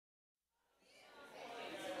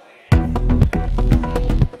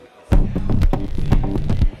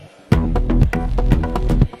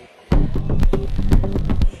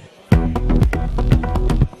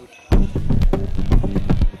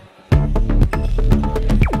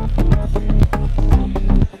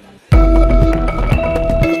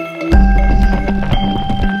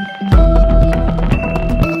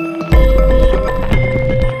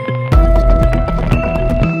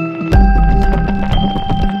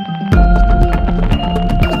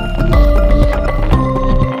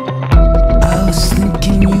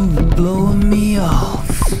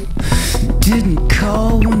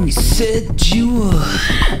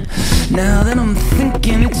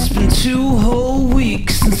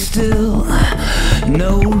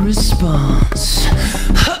no response.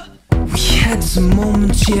 We had some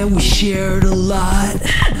moments, yeah, we shared a lot.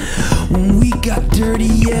 When we got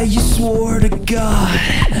dirty, yeah, you swore to God.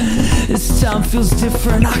 This time feels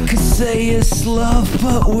different, I could say it's love,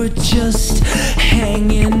 but we're just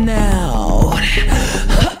hanging out.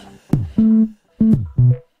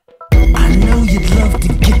 I know you'd love to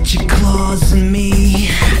get your claws in me,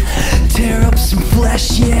 tear up some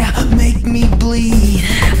flesh, yeah, make me bleed.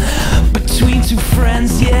 Between two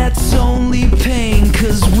friends, yeah, it's only pain,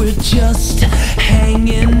 'cause we're just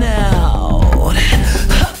hanging out.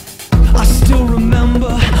 I still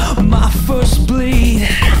remember my first bleed,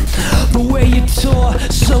 the way you tore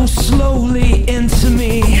so slowly into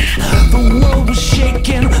me. The world was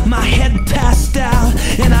shaking, my head passed out,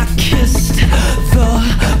 and I kissed the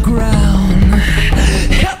ground.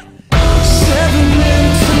 7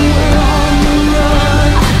 minutes and we're on the run.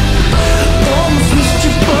 Almost missed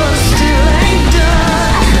you, but still ain't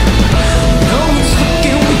done. No one's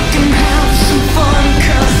looking, we can have some fun,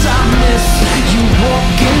 'cause I miss you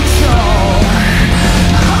walking tall.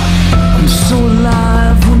 I'm so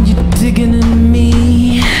alive when you're digging in me.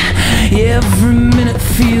 Every minute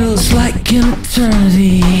feels like an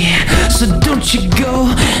eternity. So don't you go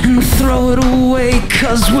and throw it away,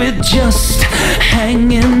 'cause we're just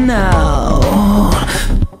hanging out.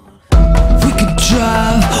 We could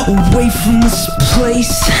drive away from this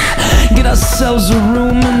place, get ourselves a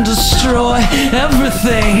room and destroy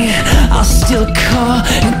everything. I'll steal a car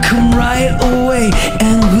and come right away,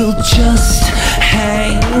 and we'll just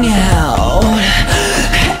hang out.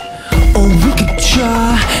 Or we could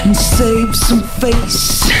try and save some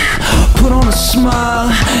face, put on a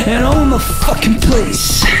smile and own the fucking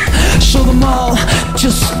place. Show them all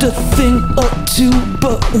just a thing or two,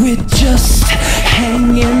 but we're just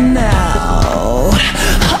hanging out.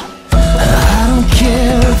 I don't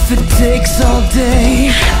care if it takes all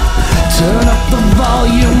day. Turn up the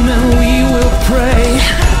volume and we will pray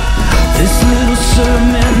this little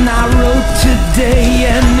sermon I wrote today,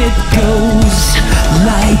 and it goes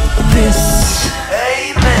like this.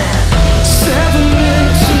 Amen. 7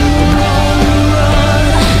 minutes and we're on the run.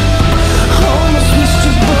 Almost missed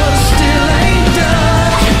you, but still ain't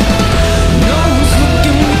done. No one's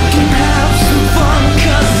looking, we can have some fun,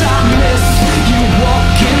 'cause I miss you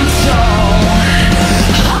walking tall.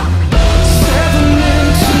 7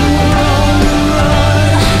 minutes and we're on the run.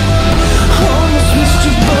 Almost missed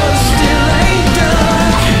you, but still ain't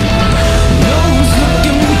done. No one's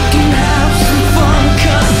looking, we can have some fun,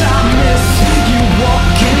 'cause I miss you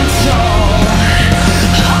walking tall.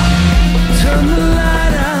 Turn the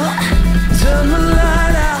light out, turn the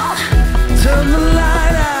light out, turn the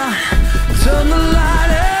light out, turn the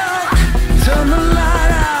light out, turn the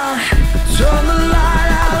light out, turn the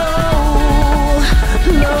light out, oh,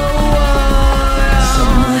 no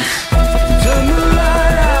one. Turn the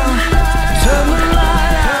light out, turn the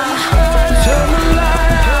light out, turn the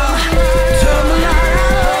light out, turn the light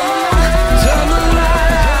out, turn the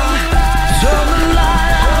light out, turn the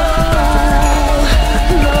light out,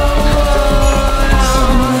 no one.